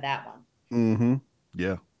cards? She had that one. Mm-hmm.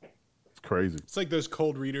 Yeah. It's crazy. It's like those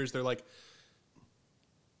cold readers. They're like,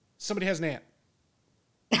 somebody has an aunt.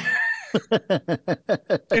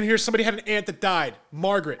 And here's somebody had an aunt that died.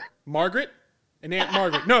 Margaret? An Aunt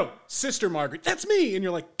Margaret. No, Sister Margaret. That's me. And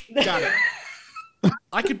you're like, got it.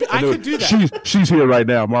 I could do that. She's here right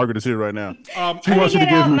now. Margaret is here right now. She wants you to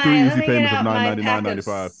give me 3 easy payments of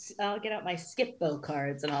 $9.99.95. I'll get out my Skip-Bo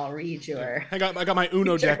cards and I'll read your. I got my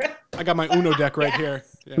Uno deck. I got my Uno deck right here.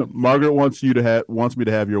 Yeah. Margaret wants me to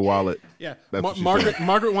have your wallet. Yeah,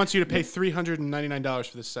 Margaret wants you to pay $399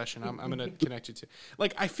 for this session. I'm going to connect you to.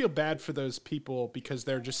 Like, I feel bad for those people because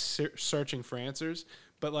they're just searching for answers.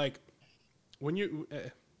 But like, when you,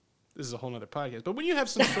 this is a whole nother podcast. But when you have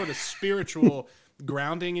some sort of spiritual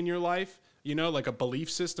grounding in your life, like a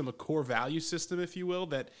belief system, a core value system, if you will,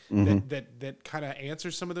 that kind of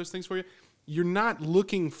answers some of those things for you. You're not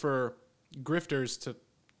looking for grifters to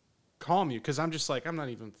calm you, because I'm just like, I'm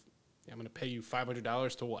going to pay you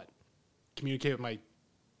 $500 to what? Communicate with my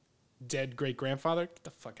dead great grandfather? Get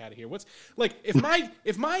the fuck out of here. What's like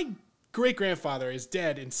if my great grandfather is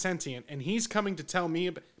dead and sentient and he's coming to tell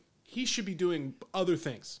me he should be doing other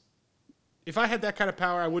things. If I had that kind of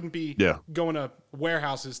power, I wouldn't be going to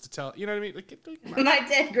warehouses to tell. You know what I mean? My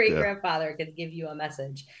dead great grandfather could give you a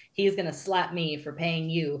message. He's gonna slap me for paying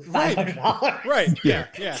you $500. Right. Yeah.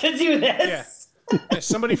 To do this. Yeah.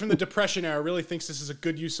 Somebody from the Depression era really thinks this is a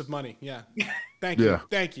good use of money. Yeah. Thank you.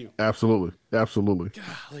 Thank you. Absolutely.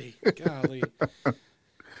 Golly.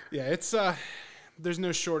 Yeah. It's there's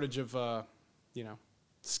no shortage of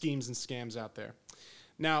schemes and scams out there.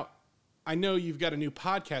 Now, I know you've got a new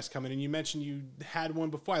podcast coming, and you mentioned you had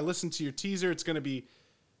one before. I listened to your teaser. It's gonna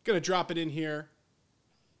drop it in here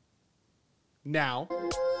now.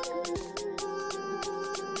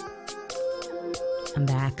 I'm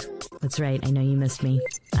back. That's right. I know you missed me.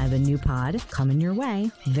 I have a new pod coming your way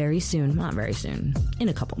very soon. Not very soon. In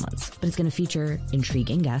a couple months. But it's going to feature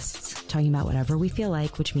intriguing guests talking about whatever we feel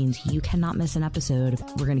like, which means you cannot miss an episode.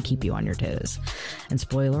 We're going to keep you on your toes. And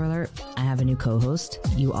spoiler alert, I have a new co-host.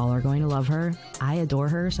 You all are going to love her. I adore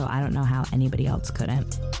her, so I don't know how anybody else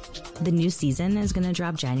couldn't. The new season is going to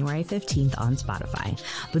drop January 15th on Spotify.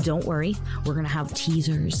 But don't worry, we're going to have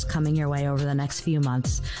teasers coming your way over the next few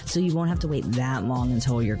months, so you won't have to wait that long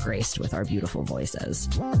until you're graced with our beautiful voices.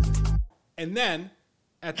 And then,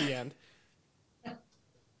 at the end,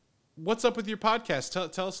 what's up with your podcast?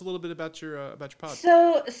 Tell us a little bit about your pod.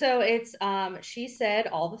 So it's She Said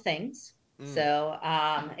All the Things. So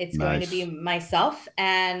it's going to be myself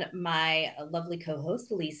and my lovely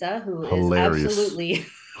co-host Lisa, who is absolutely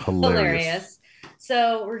hilarious.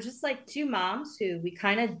 So we're just like two moms who we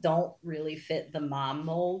kind of don't really fit the mom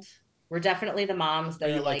mold. We're definitely the moms that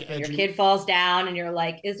are like when your kid falls down and you're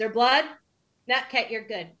like, "Is there blood?" "Not Kat, you're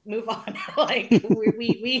good. Move on." Like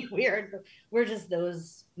we're just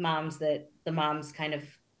those moms that the moms kind of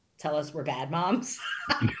tell us we're bad moms.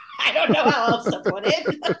 I don't know how else to put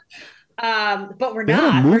it. But we're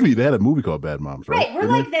not. They had a movie called Bad Moms, right? Right. We're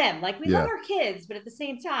like them. Like we love our kids, but at the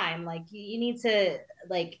same time, like you need to,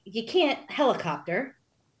 like, you can't helicopter,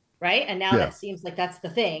 right? And now that seems like that's the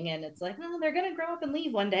thing. And it's like, well, they're gonna grow up and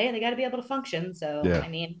leave one day and they gotta be able to function. So I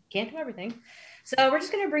mean, can't do everything. So we're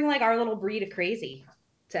just gonna bring like our little breed of crazy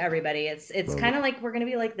to everybody. It's kind of like we're gonna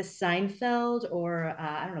be like the Seinfeld or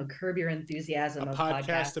I don't know, Curb Your Enthusiasm a of podcast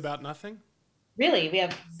podcasts. About nothing. Really, we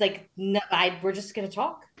have like we're just gonna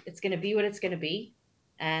talk. It's gonna be what it's gonna be,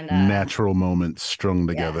 and natural moments strung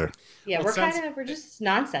together. Yeah, well, we're just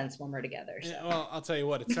nonsense when we're together. So. Yeah, well, I'll tell you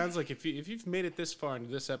what. It sounds like if you've made it this far into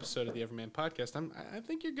this episode of the Everyman Podcast, I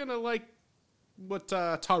think you're gonna like what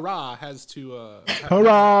Tara has to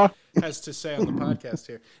has to say on the podcast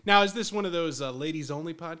here. Now, is this one of those ladies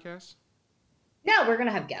only podcasts? No, we're gonna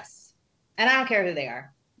have guests, and I don't care who they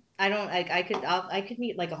are. I don't like. I could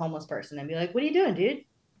meet like a homeless person and be like, "What are you doing, dude?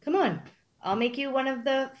 Come on, I'll make you one of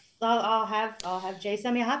the. I'll have Jay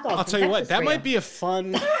send me a hot dog." I'll tell you what. That might be a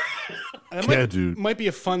fun. Might be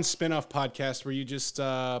a fun spin-off podcast where you just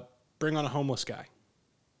bring on a homeless guy,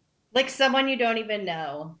 like someone you don't even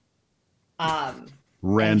know.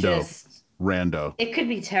 Rando. It could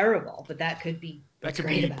be terrible, but that could be. That could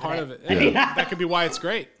be part of it. Yeah. That could be why it's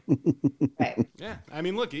great. Right. Yeah. I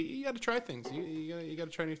mean, look, you got to try things. You got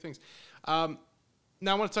to try new things. Now,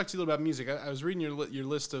 I want to talk to you a little about music. I was reading your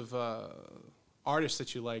list of artists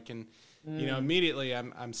that you like, and immediately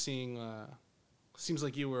I'm seeing. Seems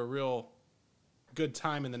like you were a real good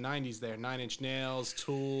time in the '90s. There, 9 Inch Nails,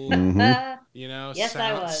 Tool. Yes,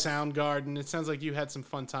 I was. Soundgarden. It sounds like you had some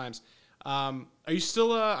fun times. Are you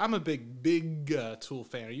still? I'm a big Tool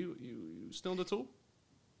fan. Are you still into Tool?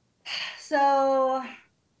 So,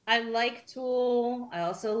 I like Tool. I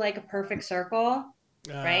also like A Perfect Circle.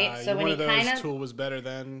 Right. So when Tool was better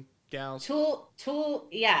than gals. Tool.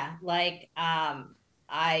 Yeah. Like,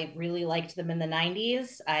 I really liked them in the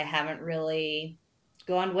 '90s. I haven't really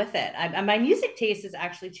gone with it. My music taste has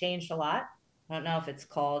actually changed a lot. I don't know if it's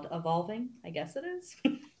called evolving. I guess it is.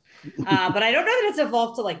 But I don't know that it's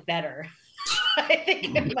evolved to like better. I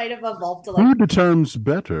think it might have evolved to like. Who determines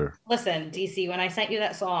better? Listen, DC, when I sent you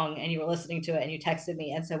that song and you were listening to it and you texted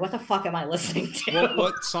me and said, "What the fuck am I listening to?"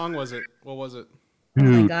 What song was it? What was it?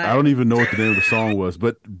 Dude, I don't even know what the name of the song was,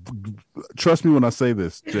 but trust me when I say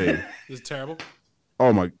this, Jay. Is it terrible?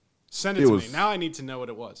 Oh my! Send it to me. Now I need to know what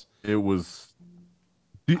it was. It was.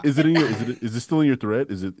 Is it still in your thread?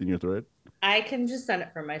 Is it in your thread? I can just send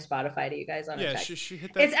it from my Spotify to you guys on a text. She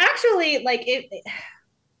hit that. It's actually like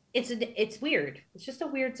it's weird. It's just a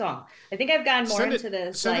weird song. I think I've gotten more into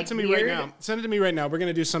this. Send it to me right now. Send it to me right now. We're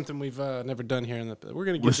gonna do something we've never done here.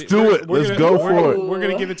 Let's do it. Let's go for it. We're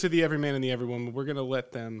gonna give it to the Everyman and the Everywoman. We're gonna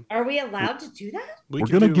let them. Are we allowed to do that? We're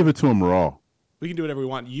gonna give it to them raw. We can do whatever we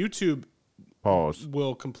want. YouTube Pause.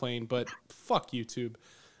 will complain, but fuck YouTube.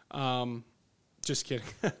 Just kidding.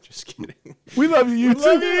 Just kidding. We love you, you too.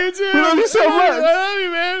 Love you too. We love you so much. I love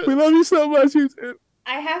you, man. We love you so much, you too.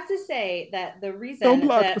 I have to say that the reason Don't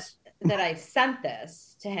block us. that I sent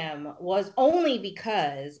this to him was only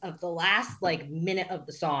because of the last like minute of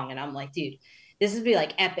the song, and I'm like, dude, this would be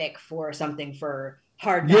like epic for something for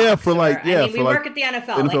Hard Knocks. Yeah, for like, I mean, we for work like at the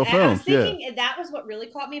NFL. NFL Like, I was films, thinking that was what really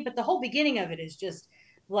caught me, but the whole beginning of it is just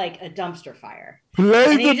like a dumpster fire. Play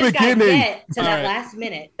And the you just gotta beginning. get to that right. last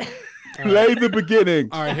minute. Play the beginning.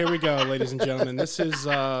 All right, here we go, ladies and gentlemen. This is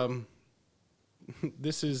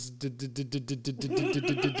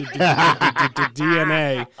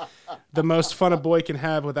DNA, the most fun a boy can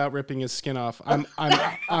have without ripping his skin off. I'm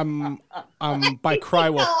by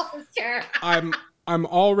Crywolf. I'm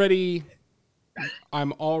already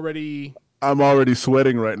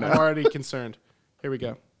Sweating right now. I'm already concerned. Here we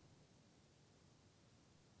go.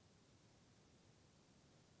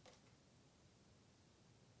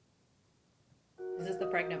 Is this the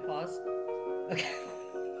pregnant pause? Okay.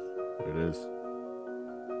 It is.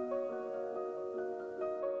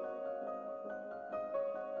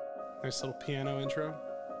 Nice little piano intro.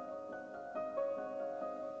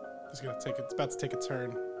 It's about to take a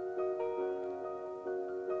turn.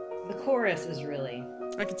 The chorus is really.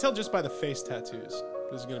 I can tell just by the face tattoos.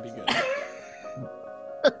 This is gonna be good.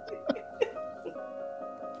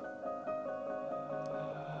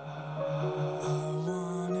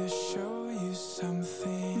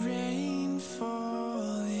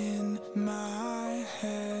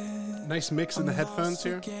 Nice mix in the headphones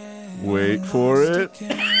here. Wait for it.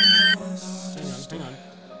 Hang on.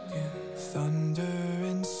 Thunder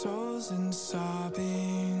and souls and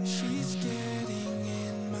sobbing. She's getting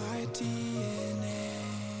in my DNA.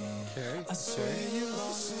 Okay. I swear you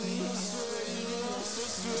lost me.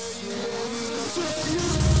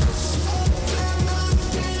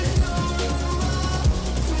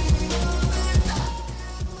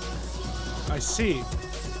 I see.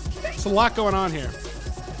 There's a lot going on here.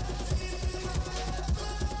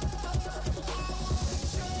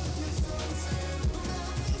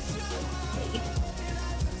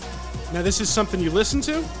 Now, this is something you listen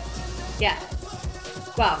to? Yeah.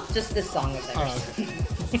 Well, just this song of theirs.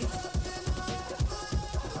 Oh, okay.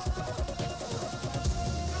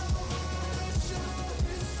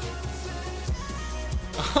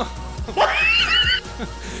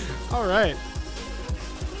 All right.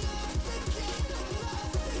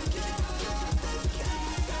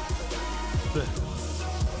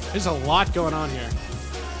 There's a lot going on here.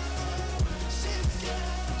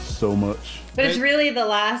 So much. But it's really the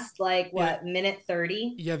last, like, what, minute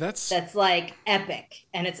 30? Yeah, that's like epic,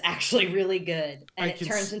 and it's actually really good. And it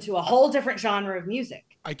turns s- into a whole different genre of music.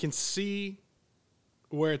 I can see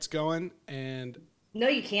where it's going, and No,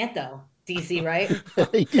 you can't, though. DC, right? Oh,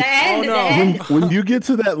 The end, no. the end. When you get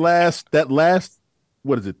to that last,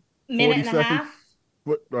 what is it? Minute 40 and a seconds? half.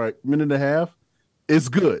 What, all right, minute and a half. It's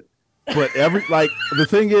good. But the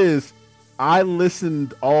thing is, I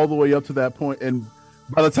listened all the way up to that point, and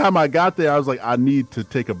by the time I got there, I was like, I need to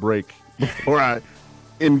take a break before I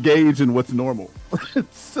engage in what's normal.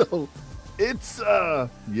 So it's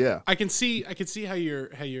yeah. I can see how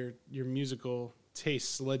your musical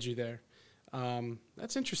tastes led you there.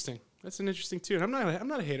 That's interesting. That's an interesting tune. I'm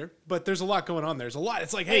not a hater, but there's a lot going on. There's a lot.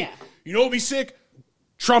 It's like, hey, you know what'd be sick?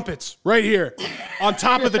 Trumpets right here on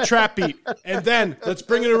top of the trap beat, and then let's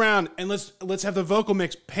bring it around and let's have the vocal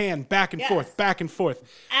mix pan back and forth, back and forth.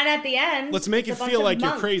 And at the end, Let's make it it's a bunch feel of like you're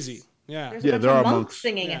monks. crazy. Yeah. There's Yeah, a bunch there of are monks monks.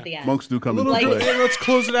 singing Yeah. at the end. Monks do come into Like- play. And let's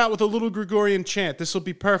close it out with a little Gregorian chant. This will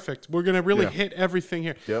be perfect. We're gonna really Yeah. hit everything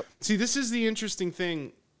here. Yep. See, this is the interesting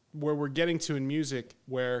thing where we're getting to in music,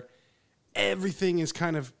 where everything is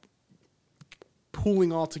kind of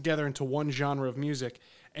pooling all together into one genre of music,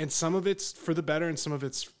 and some of it's for the better and some of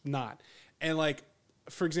it's not. And like,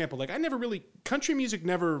 for example, like country music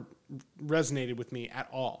never resonated with me at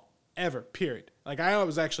all, ever, period. Like I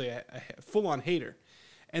was actually a full-on hater.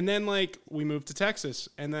 And then like we moved to Texas,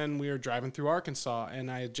 and then we were driving through Arkansas, and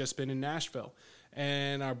I had just been in Nashville.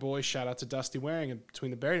 And our boy, shout out to Dusty Waring and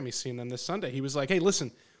Between the Buried and Me, seeing them this Sunday. He was like, hey,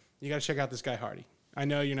 listen, you got to check out this guy Hardy. I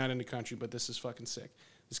know you're not into country, but this is fucking sick.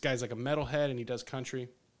 This guy's like a metalhead, and he does country.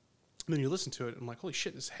 And then you listen to it, and I'm like, holy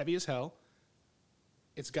shit, this is heavy as hell.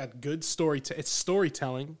 It's got good it's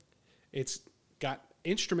storytelling. It's got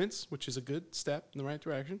instruments, which is a good step in the right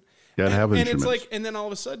direction. Gotta have And instruments. it's like, and then all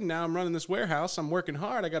of a sudden now I'm running this warehouse. I'm working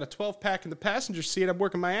hard. I got a 12-pack in the passenger seat. I'm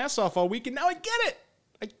working my ass off all week, and now I get it.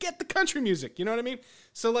 I get the country music. You know what I mean?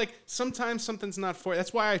 So like sometimes something's not for.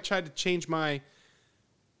 That's why I tried to change my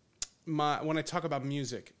when I talk about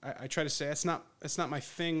music. I try to say it's not my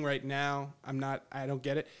thing right now. I don't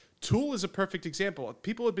get it. Tool is a perfect example.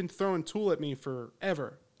 People had been throwing Tool at me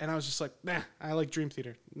forever, and I was just like, nah, I like Dream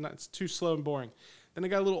Theater. It's too slow and boring. Then I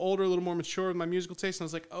got a little older, a little more mature with my musical taste, and I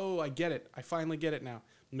was like, oh, I get it. I finally get it now.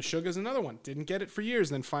 Meshuggah's another one. Didn't get it for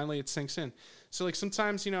years, and then finally it sinks in. So like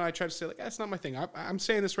sometimes, I try to say like, that's not my thing. I'm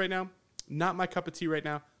saying this right now, not my cup of tea right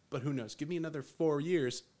now, but who knows? Give me another 4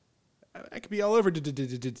 years. I could be all over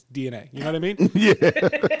DNA. You know what I mean? Yeah.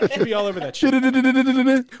 I could be all over that shit.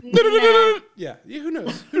 Yeah. Who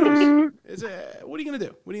knows? Who knows? What are you gonna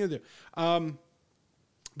do? What are you gonna do?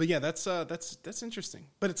 But yeah, that's interesting.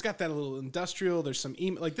 But it's got that little industrial. There's some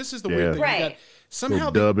emo. Like this is the weird thing. Right. You got somehow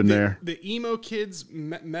dub in there. The emo kids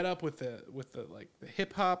met up with the like the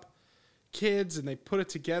hip hop kids, and they put it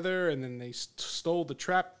together, and then they stole the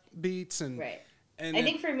trap beats and. Right. And I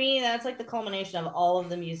think for me, that's like the culmination of all of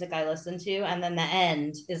the music I listen to, and then the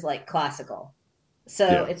end is like classical.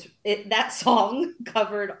 So that song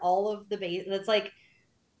covered all of the bass. That's like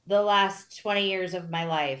the last 20 years of my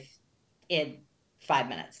life in 5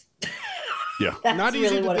 minutes. Yeah, that's not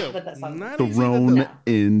easy really to do. what that song Not is. Thrown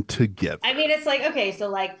in together. I mean, it's like, okay, so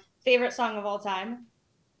like favorite song of all time,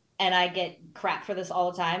 and I get crap for this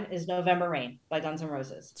all the time, is November Rain by Guns N'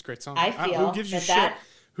 Roses. It's a great song. I feel who gives you that shit?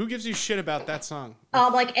 Who gives you shit about that song?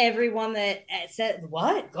 like everyone that said,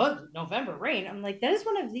 what? Good November Rain. I'm like, that is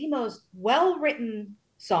one of the most well-written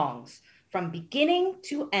songs from beginning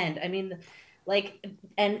to end. I mean, like,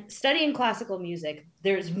 and studying classical music,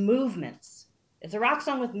 there's movements. It's a rock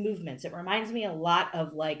song with movements. It reminds me a lot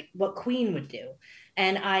of like what Queen would do.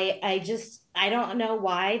 And I don't know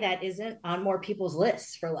why that isn't on more people's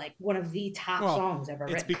lists for like one of the top songs ever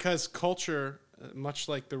written. It's because culture, much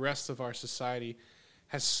like the rest of our society,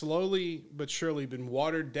 has slowly but surely been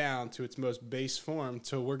watered down to its most base form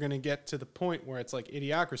till we're going to get to the point where it's like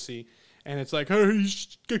Idiocracy, and it's like, hey, you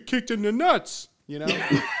get kicked in the nuts, So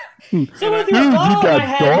with your you ball got I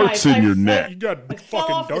had, darts in your neck. You got I fell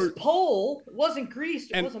fucking off this dirt. pole. It wasn't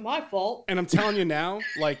greased. It wasn't my fault. And I'm telling you now,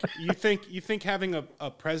 like, you think having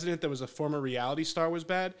a president that was a former reality star was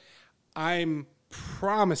bad? I'm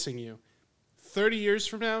promising you, 30 years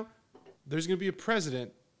from now, there's going to be a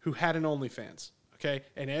president who had an OnlyFans. Okay,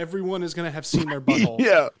 and everyone is going to have seen their butthole.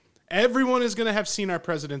 Yeah. Everyone is going to have seen our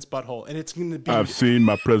president's butthole, and it's going to be. I've seen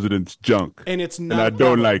my president's junk, and it's not. And I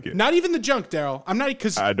don't like it. Not even the junk, Daryl. I'm not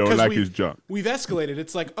because I don't like his junk. We've escalated.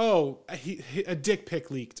 It's like, oh, a dick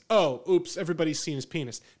pic leaked. Oh, oops, everybody's seen his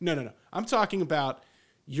penis. No. I'm talking about.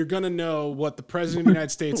 You're going to know what the president of the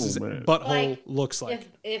United States' butthole looks like.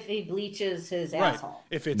 If he bleaches his right. asshole.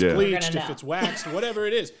 If it's bleached, if it's waxed, whatever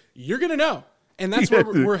it is, you're going to know. And that's where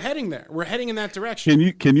we're heading there. We're heading in that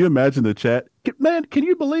direction. Can you imagine the chat? Man, can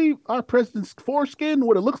you believe our president's foreskin,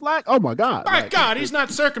 what it looks like? Oh, my God. My God, he's not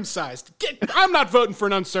circumcised. I'm not voting for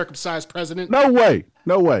an uncircumcised president. No way.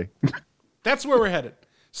 That's where we're headed.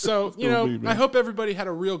 So, I hope everybody had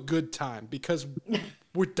a real good time because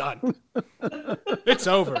we're done. It's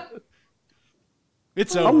over.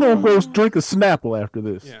 It's over. I'm going to go drink a Snapple after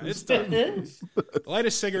this. Yeah, it's done. Light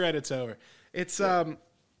a cigarette, it's over. It's,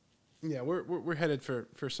 yeah, we're headed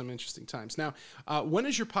for some interesting times. Now, when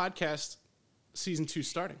is your podcast season 2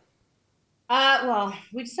 starting? Well,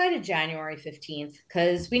 we decided January 15th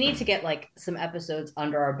because we need to get like some episodes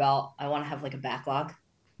under our belt. I want to have like a backlog.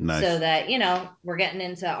 Nice. So that, we're getting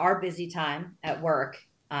into our busy time at work.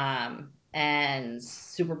 And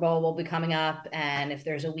Super Bowl will be coming up. And if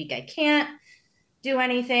there's a week I can't do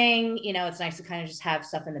anything, it's nice to kind of just have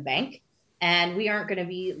stuff in the bank. And we aren't going to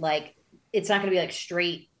be like, it's not going to be like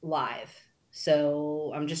straight live.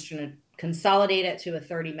 So I'm just going to consolidate it to a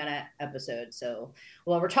 30-minute episode. So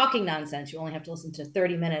while we're talking nonsense, you only have to listen to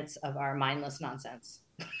 30 minutes of our mindless nonsense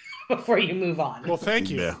before you move on. Well, thank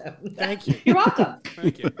you. Yeah. So, thank you. You're welcome.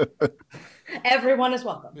 Thank you. Everyone is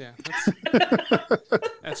welcome. Yeah,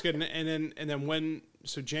 that's good. And then when?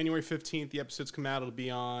 So January 15th, the episodes come out. It'll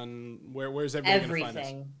be on where's everybody going to find us?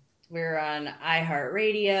 Everything. We're on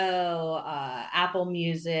iHeartRadio, Apple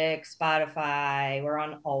Music, Spotify. We're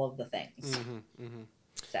on all of the things.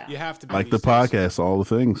 So You have to be like the these days. podcast, all the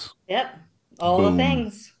things. Yep, all Boom. the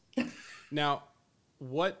things. Now,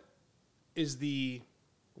 what is the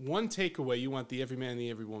one takeaway you want the every man and the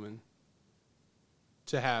every woman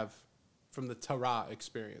to have from the Tara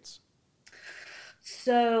experience?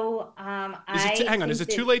 So, hang on. Is it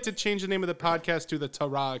too late to change the name of the podcast to the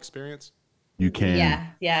Tara experience? You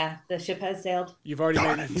can. Yeah. The ship has sailed. You've already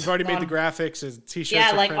made the graphics as t-shirts.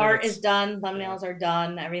 Yeah, are like printed. art is done, thumbnails are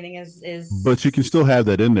done, everything is. But you can still have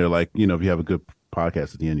that in there. Like, if you have a good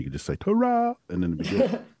podcast at the end, you can just say, ta-ra, and then it'll be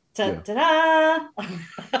good. Ta-da!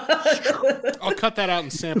 I'll cut that out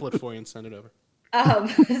and sample it for you and send it over.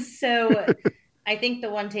 So I think the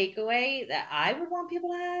one takeaway that I would want people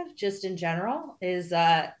to have, just in general, is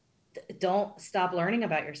don't stop learning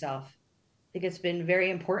about yourself. I think it's been very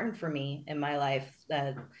important for me in my life.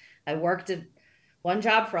 I worked at one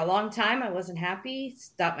job for a long time. I wasn't happy,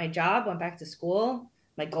 stopped my job, went back to school.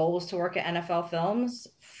 My goal was to work at NFL Films.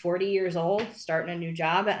 40 years old, starting a new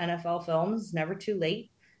job at NFL Films, never too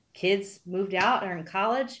late. Kids moved out, are in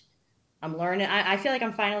college. I'm learning. I feel like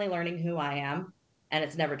I'm finally learning who I am, and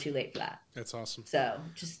it's never too late for that. That's awesome. So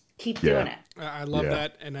just keep doing it. I love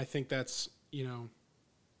that, and I think that's,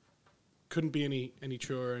 couldn't be any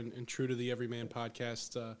truer and true to the Everyman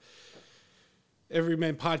podcast.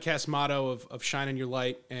 Everyman podcast motto of shining your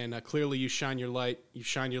light, and clearly you shine your light. You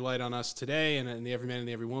shine your light on us today, and the Everyman and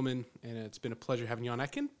the Everywoman, and it's been a pleasure having you on. I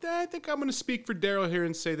think I'm going to speak for Daryl here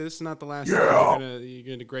and say this is not the last time you're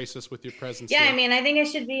going to grace us with your presence. Yeah, here. I mean, I think I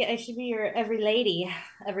should be your every lady,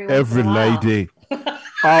 every lady.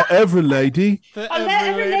 Oh, every lady.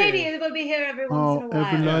 Every lady will be here every once in a while.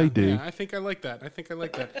 Every lady. Yeah, I think I like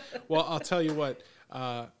that. Well, I'll tell you what.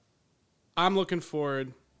 I'm looking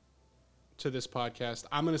forward to this podcast.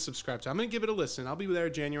 I'm going to subscribe to it. I'm going to give it a listen. I'll be there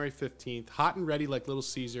January 15th, hot and ready like Little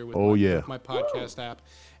Caesar with my podcast app.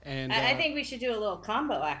 And I think we should do a little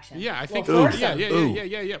combo action. Yeah, I think. Ooh. Yeah.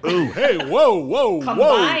 Ooh, hey, whoa.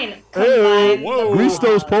 Combine. Whoa. Grease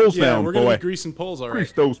those poles down, we're going to boy. be greasing poles, all right.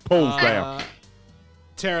 Grease those poles down.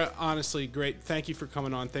 Tara, honestly, great. Thank you for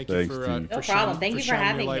coming on. Thank you for no problem. Thank you for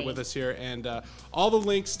having your light me with us here. And all the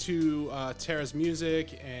links to Tara's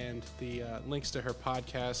music and the links to her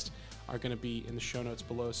podcast are going to be in the show notes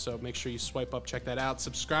below. So make sure you swipe up, check that out.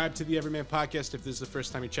 Subscribe to the Everyman Podcast if this is the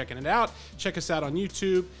first time you're checking it out. Check us out on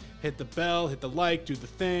YouTube. Hit the bell, hit the like, do the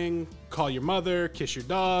thing. Call your mother, kiss your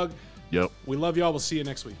dog. Yep. We love y'all. We'll see you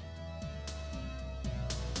next week.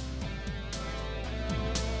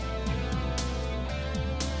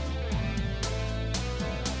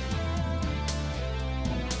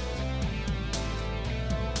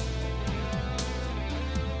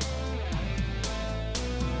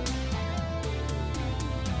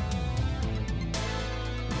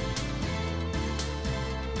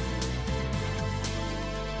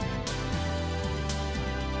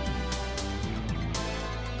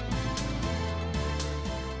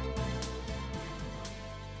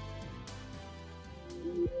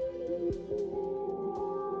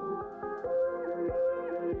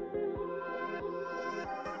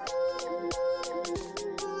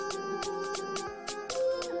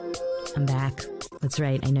 I'm back. That's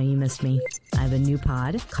right. I know you missed me. I have a new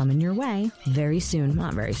pod coming your way very soon.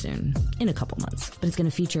 Not very soon. In a couple months. But it's going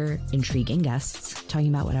to feature intriguing guests talking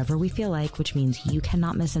about whatever we feel like, which means you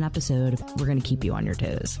cannot miss an episode. We're going to keep you on your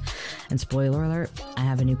toes. And spoiler alert, I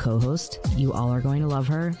have a new co-host. You all are going to love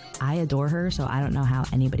her. I adore her, so I don't know how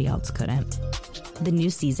anybody else couldn't. The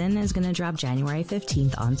new season is going to drop January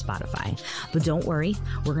 15th on Spotify. But don't worry,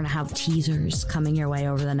 we're going to have teasers coming your way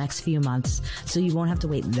over the next few months, so you won't have to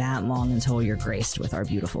wait that long until you're graced with our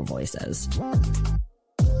beautiful voices.